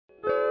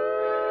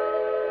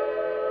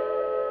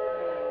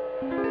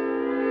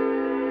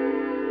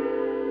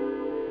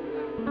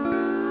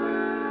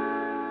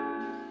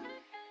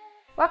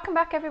Welcome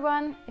back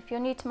everyone. If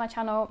you're new to my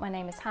channel, my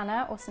name is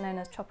Hannah, also known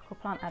as Tropical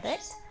Plant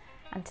Addict,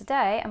 and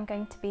today I'm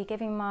going to be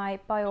giving my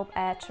biOrb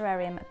AIR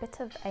Terrarium a bit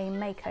of a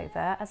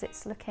makeover as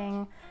it's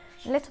looking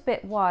a little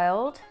bit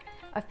wild.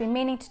 I've been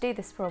meaning to do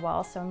this for a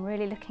while, so I'm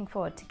really looking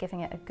forward to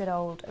giving it a good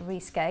old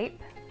rescape.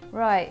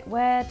 Right,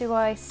 where do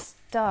I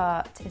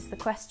start is the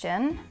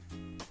question.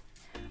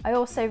 I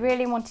also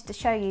really wanted to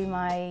show you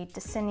my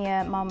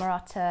Dossinia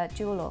Marmorata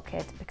jewel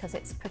orchid because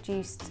it's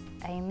produced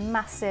a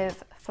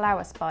massive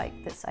flower spike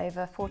that's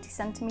over 40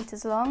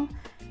 centimeters long,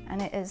 and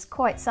it is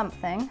quite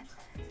something.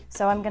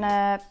 So I'm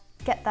gonna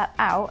get that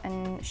out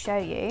and show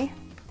you.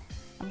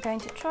 I'm going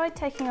to try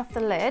taking off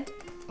the lid,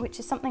 which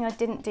is something I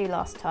didn't do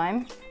last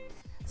time.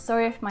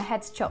 Sorry if my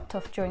head's chopped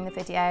off during the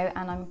video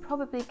and I'm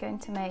probably going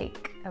to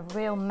make a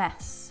real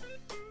mess.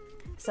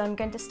 So I'm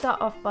going to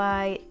start off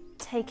by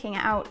taking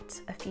out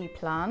a few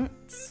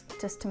plants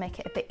just to make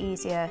it a bit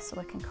easier so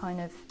I can kind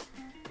of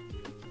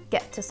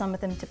get to some of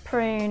them to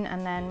prune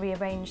and then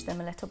rearrange them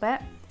a little bit.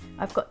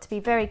 I've got to be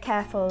very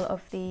careful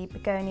of the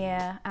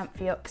Begonia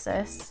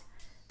amphioxus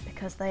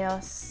because they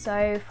are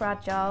so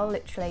fragile,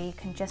 literally you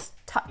can just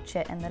touch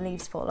it and the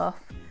leaves fall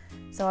off.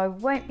 So I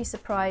won't be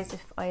surprised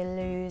if I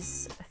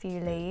lose a few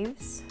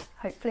leaves,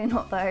 hopefully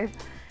not though.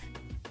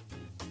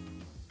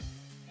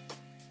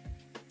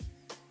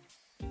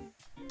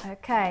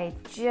 Okay,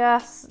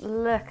 just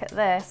look at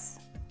this.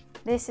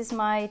 This is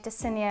my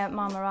Dossinia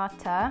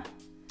Marmorata.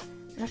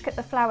 Look at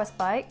the flower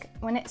spike.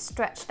 When it's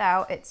stretched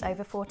out, it's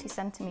over 40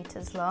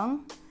 centimeters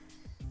long.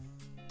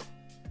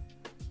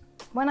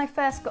 When I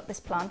first got this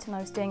plant and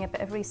I was doing a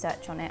bit of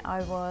research on it,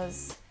 I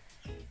was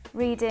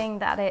reading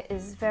that it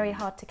is very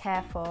hard to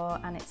care for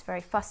and it's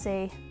very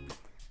fussy,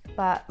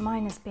 but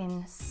mine has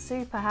been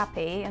super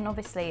happy, and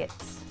obviously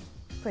it's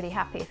pretty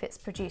happy if it's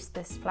produced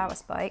this flower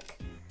spike.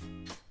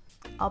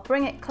 I'll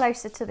bring it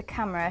closer to the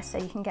camera so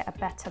you can get a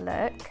better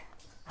look.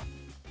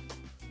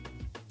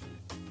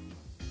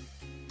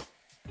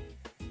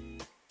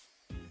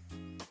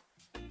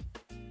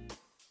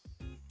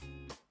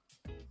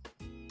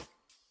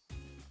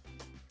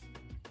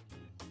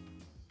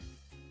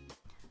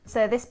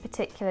 So this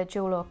particular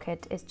jewel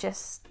orchid is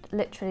just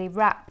literally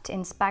wrapped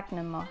in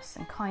sphagnum moss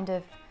and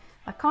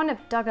I kind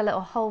of dug a little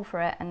hole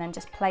for it and then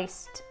just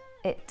placed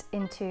it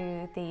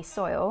into the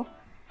soil.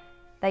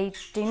 They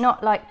do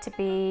not like to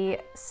be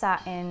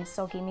sat in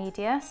soggy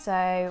media, so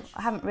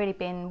I haven't really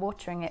been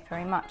watering it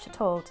very much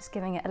at all, just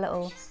giving it a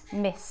little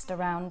mist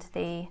around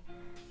the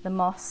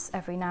moss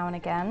every now and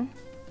again.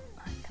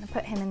 I'm gonna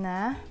put him in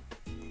there.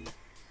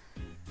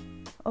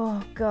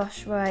 Oh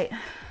gosh, right.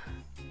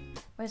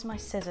 Where's my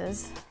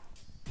scissors?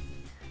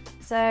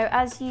 So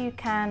as you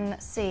can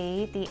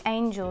see, the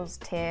angel's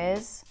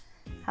tears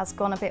has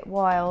gone a bit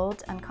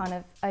wild and kind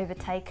of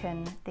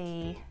overtaken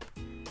the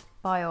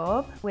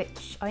biOrb,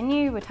 which I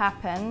knew would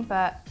happen,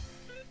 but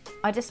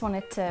I just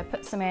wanted to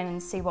put some in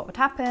and see what would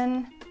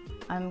happen.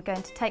 I'm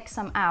going to take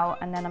some out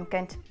and then I'm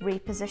going to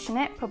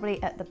reposition it,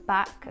 probably at the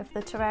back of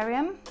the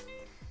terrarium.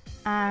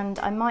 And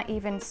I might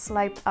even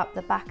slope up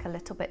the back a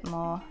little bit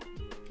more,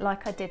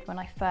 like I did when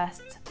I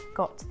first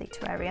got the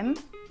terrarium.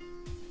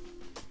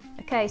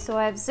 Okay, so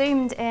I've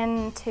zoomed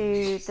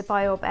into the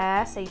biOrb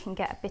AIR so you can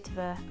get a bit of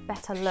a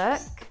better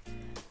look.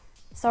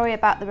 Sorry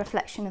about the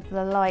reflection of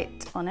the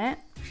light on it.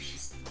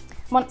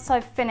 Once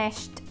I've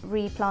finished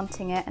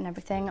replanting it and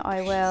everything,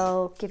 I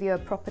will give you a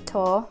proper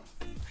tour.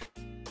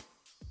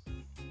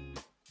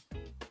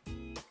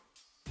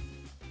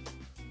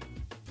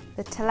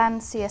 The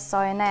Tillandsia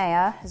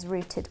cyanea has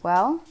rooted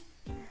well.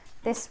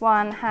 This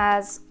one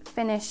has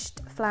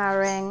finished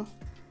flowering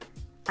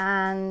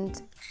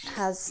and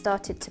has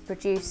started to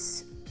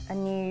produce a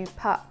new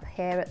pup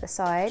here at the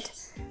side.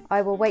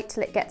 I will wait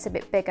till it gets a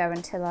bit bigger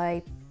until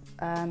I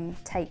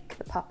take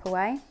the pup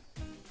away.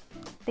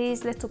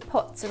 These little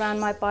pots around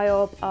my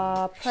biOrb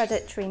are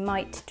predatory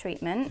mite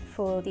treatment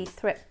for the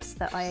thrips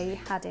that I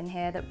had in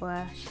here that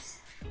were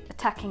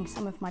attacking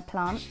some of my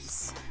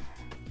plants.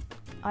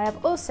 I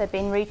have also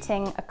been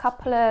rooting a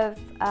couple of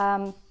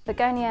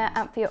Begonia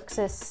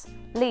amphioxus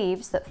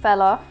leaves that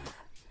fell off,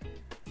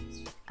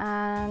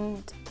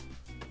 and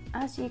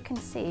as you can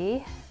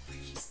see,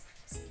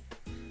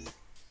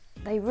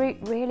 they root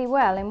really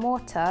well in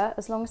water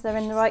as long as they're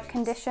in the right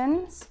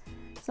conditions,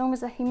 as long as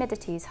the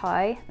humidity is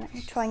high. Let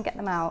me try and get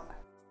them out.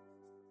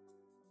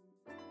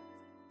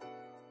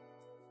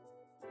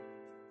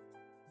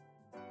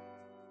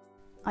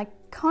 I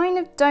kind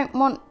of don't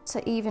want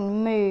to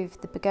even move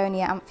the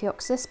Begonia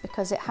amphioxus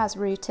because it has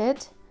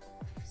rooted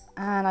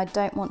and I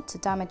don't want to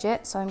damage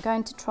it, so I'm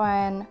going to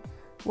try and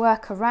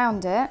work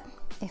around it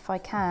if I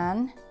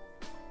can.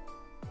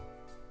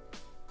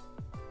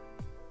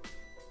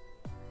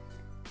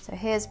 So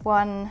here's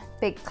one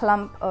big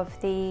clump of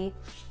the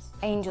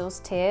angel's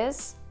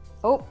tears.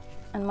 Oh,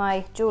 and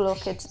my jewel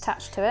orchid's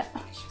attached to it.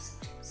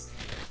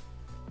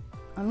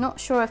 I'm not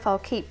sure if I'll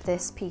keep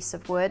this piece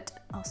of wood.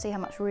 I'll see how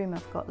much room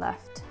I've got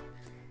left.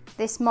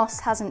 This moss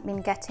hasn't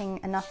been getting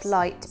enough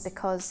light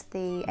because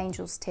the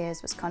angel's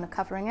tears was kind of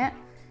covering it.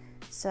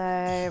 So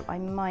I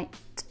might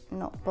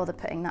not bother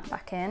putting that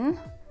back in.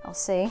 I'll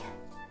see.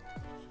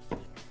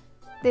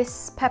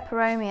 This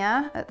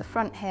peperomia at the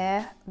front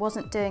here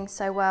wasn't doing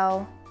so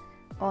well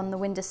on the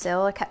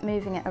windowsill. I kept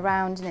moving it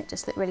around and it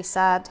just looked really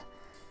sad.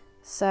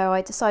 So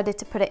I decided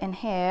to put it in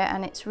here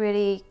and it's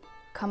really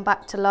come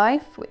back to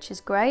life, which is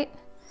great.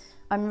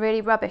 I'm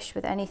really rubbish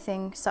with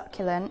anything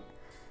succulent.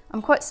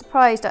 I'm quite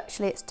surprised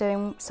actually it's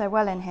doing so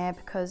well in here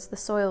because the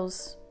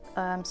soil's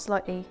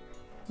slightly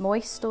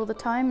moist all the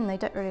time and they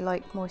don't really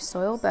like moist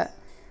soil, but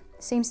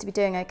it seems to be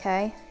doing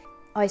okay.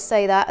 I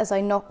say that as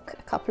I knock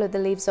a couple of the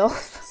leaves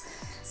off.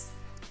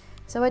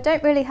 So I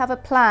don't really have a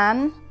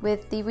plan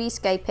with the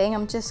rescaping,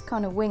 I'm just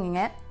kind of winging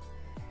it.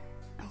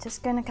 I'm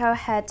just going to go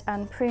ahead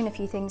and prune a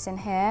few things in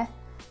here.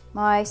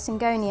 My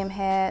syngonium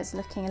here is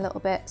looking a little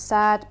bit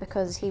sad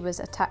because he was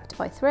attacked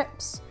by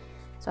thrips.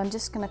 So I'm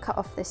just going to cut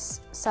off this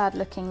sad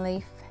looking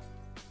leaf.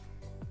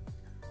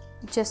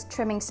 Just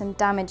trimming some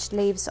damaged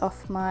leaves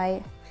off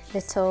my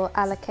little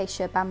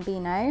Alocasia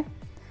bambino.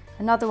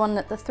 Another one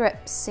that the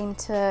thrips seem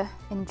to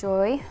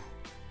enjoy.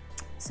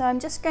 So I'm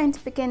just going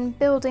to begin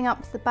building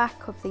up the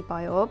back of the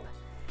biOrb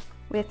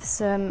with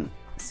some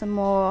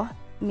more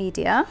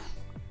media.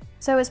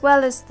 So as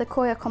well as the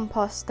Coir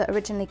compost that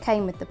originally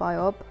came with the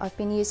biOrb, I've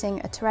been using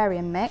a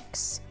terrarium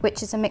mix,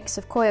 which is a mix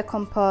of Coir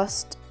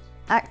compost,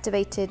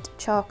 activated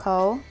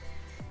charcoal,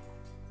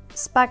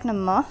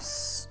 sphagnum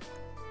moss,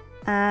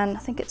 and I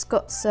think it's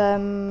got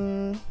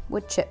some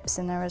wood chips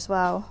in there as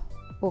well,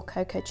 or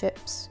cocoa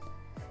chips.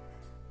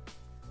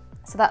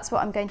 So that's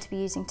what I'm going to be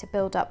using to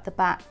build up the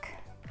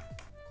back.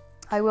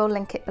 I will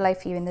link it below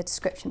for you in the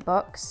description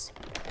box.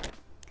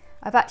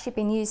 I've actually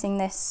been using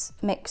this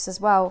mix as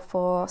well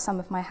for some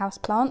of my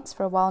houseplants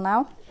for a while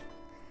now.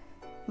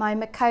 My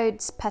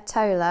Makeover's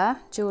Petola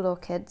jewel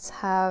orchids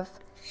have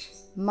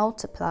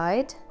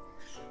multiplied.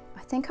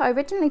 I think I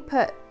originally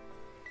put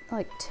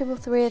like 2 or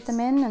 3 of them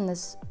in and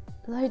there's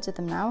loads of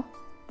them now.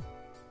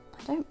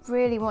 I don't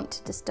really want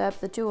to disturb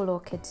the jewel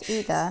orchids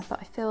either, but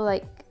I feel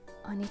like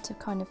I need to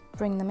kind of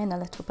bring them in a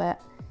little bit.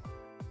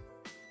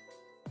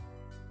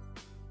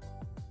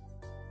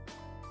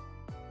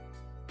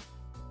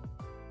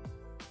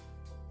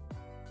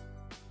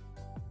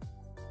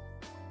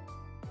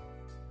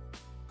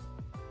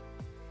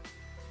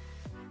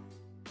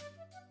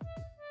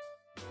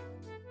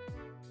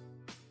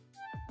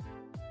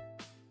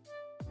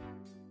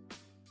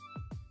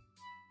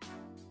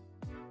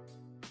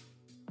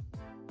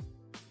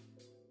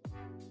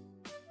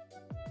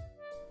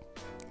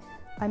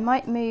 I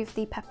might move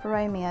the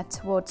peperomia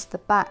towards the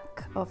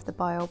back of the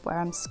biOrb where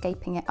I'm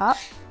scaping it up,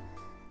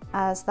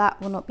 as that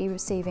will not be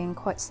receiving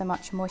quite so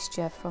much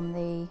moisture from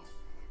the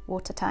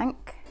water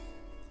tank.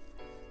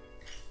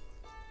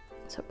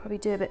 So I'll probably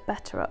do a bit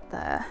better up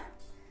there.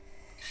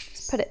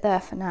 Just put it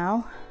there for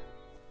now.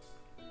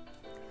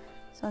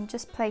 So I'm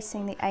just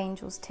placing the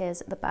angel's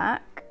tears at the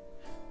back.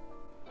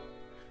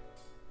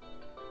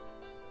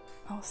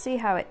 I'll see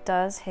how it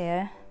does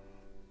here.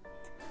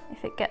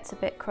 If it gets a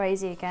bit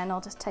crazy again,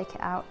 I'll just take it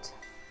out.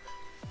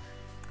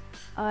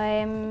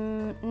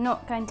 I'm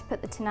not going to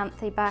put the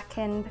Tenanthe back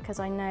in because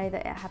I know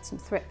that it had some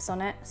thrips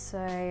on it, so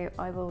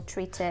I will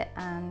treat it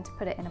and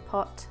put it in a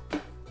pot.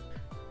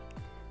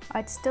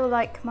 I'd still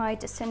like my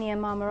Dossinia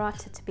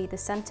Marmorata to be the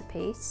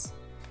centerpiece,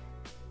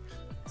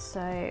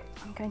 so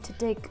I'm going to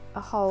dig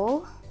a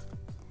hole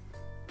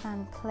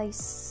and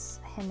place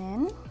him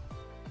in.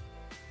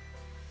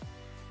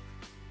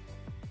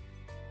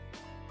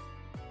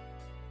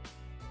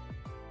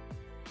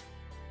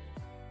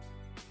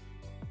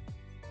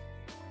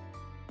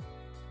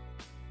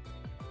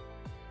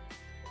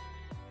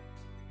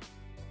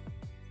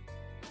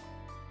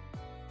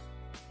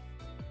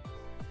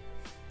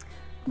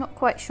 Not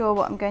quite sure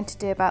what I'm going to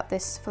do about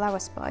this flower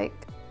spike.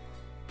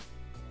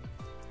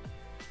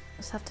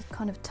 Just have to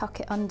kind of tuck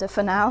it under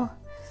for now.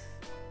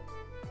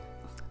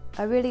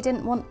 I really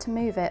didn't want to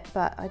move it,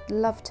 but I'd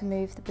love to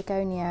move the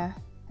begonia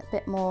a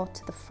bit more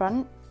to the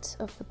front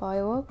of the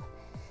biOrb.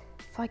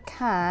 If I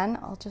can,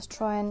 I'll just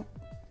try and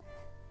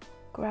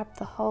grab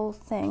the whole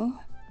thing.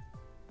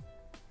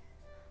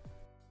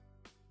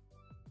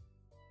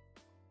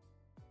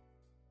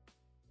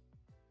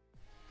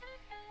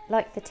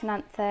 Like the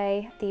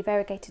Tenanthe, the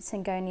variegated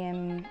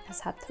syngonium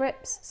has had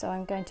thrips, so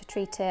I'm going to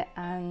treat it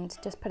and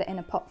just put it in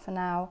a pot for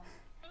now,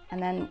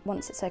 and then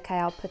once it's okay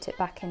I'll put it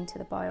back into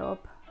the biOrb.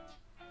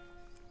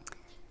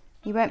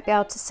 You won't be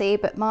able to see,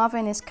 but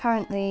Marvin is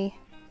currently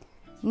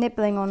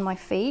nibbling on my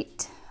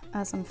feet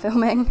as I'm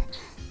filming.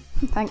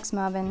 Thanks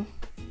Marvin.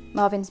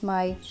 Marvin's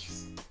my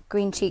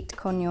green-cheeked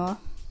conure.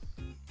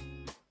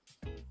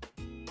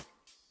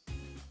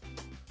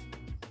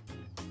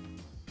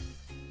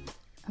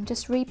 I'm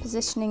just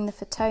repositioning the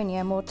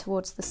Photonia more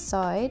towards the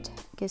side.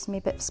 Gives me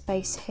a bit of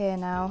space here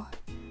now,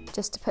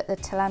 just to put the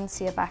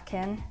Tillandsia back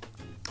in.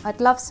 I'd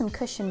love some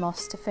cushion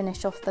moss to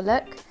finish off the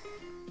look,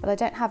 but I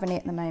don't have any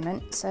at the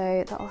moment,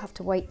 so that'll have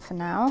to wait for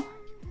now.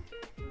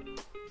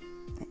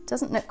 It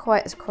Doesn't look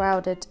quite as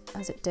crowded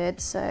as it did,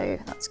 so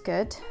that's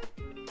good.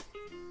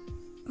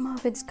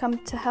 Marvin's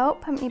come to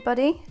help, haven't you,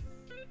 buddy?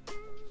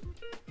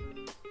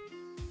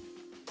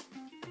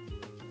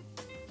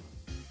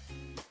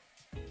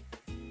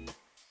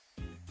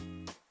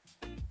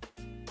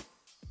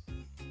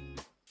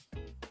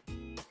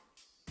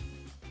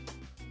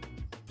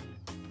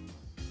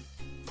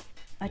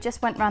 I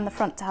just went round the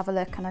front to have a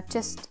look, and I've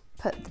just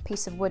put the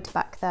piece of wood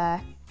back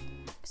there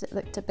because it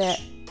looked a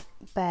bit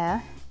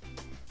bare.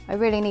 I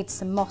really need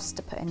some moss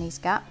to put in these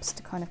gaps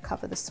to kind of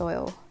cover the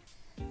soil.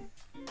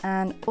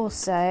 And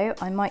also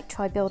I might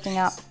try building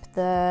up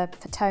the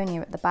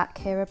Photonia at the back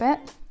here a bit.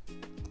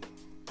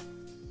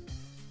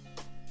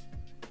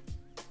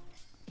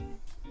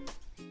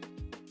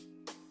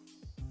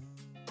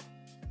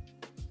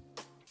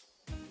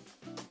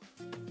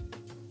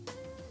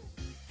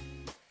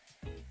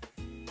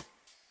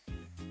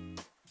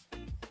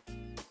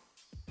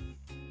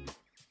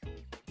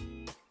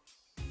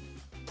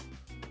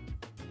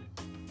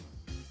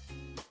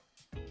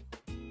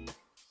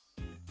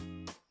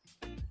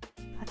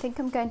 I think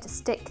I'm going to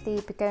stick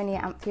the Begonia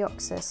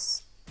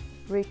Amphioxus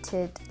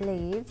rooted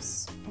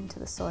leaves into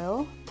the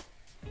soil.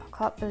 I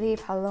can't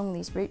believe how long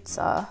these roots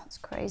are, it's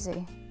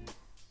crazy.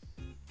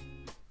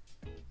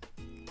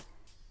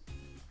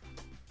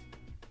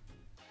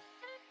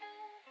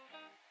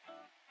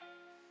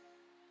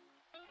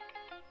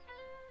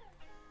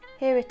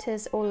 Here it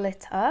is all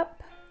lit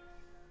up.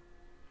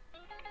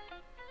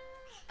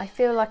 I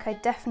feel like I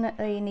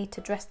definitely need to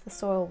dress the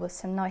soil with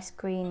some nice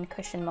green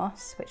cushion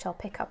moss, which I'll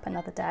pick up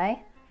another day.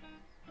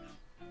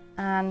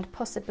 And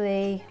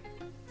possibly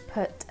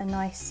put a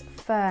nice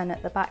fern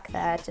at the back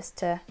there just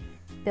to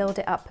build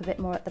it up a bit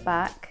more at the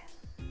back.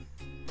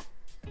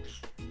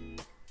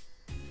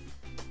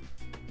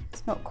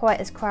 It's not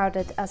quite as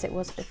crowded as it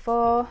was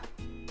before.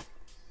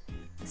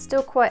 There's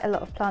still quite a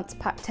lot of plants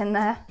packed in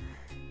there,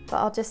 but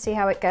I'll just see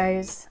how it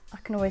goes. I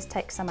can always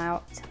take some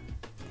out.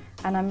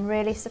 And I'm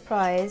really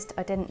surprised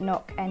I didn't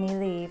knock any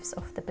leaves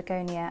off the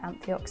Begonia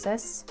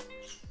Amphioxus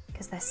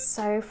because they're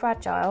so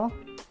fragile.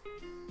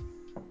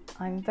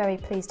 I'm very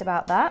pleased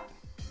about that.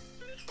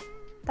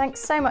 Thanks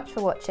so much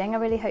for watching. I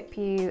really hope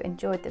you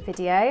enjoyed the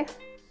video,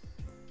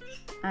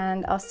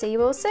 and I'll see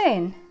you all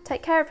soon.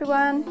 Take care,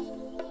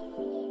 everyone.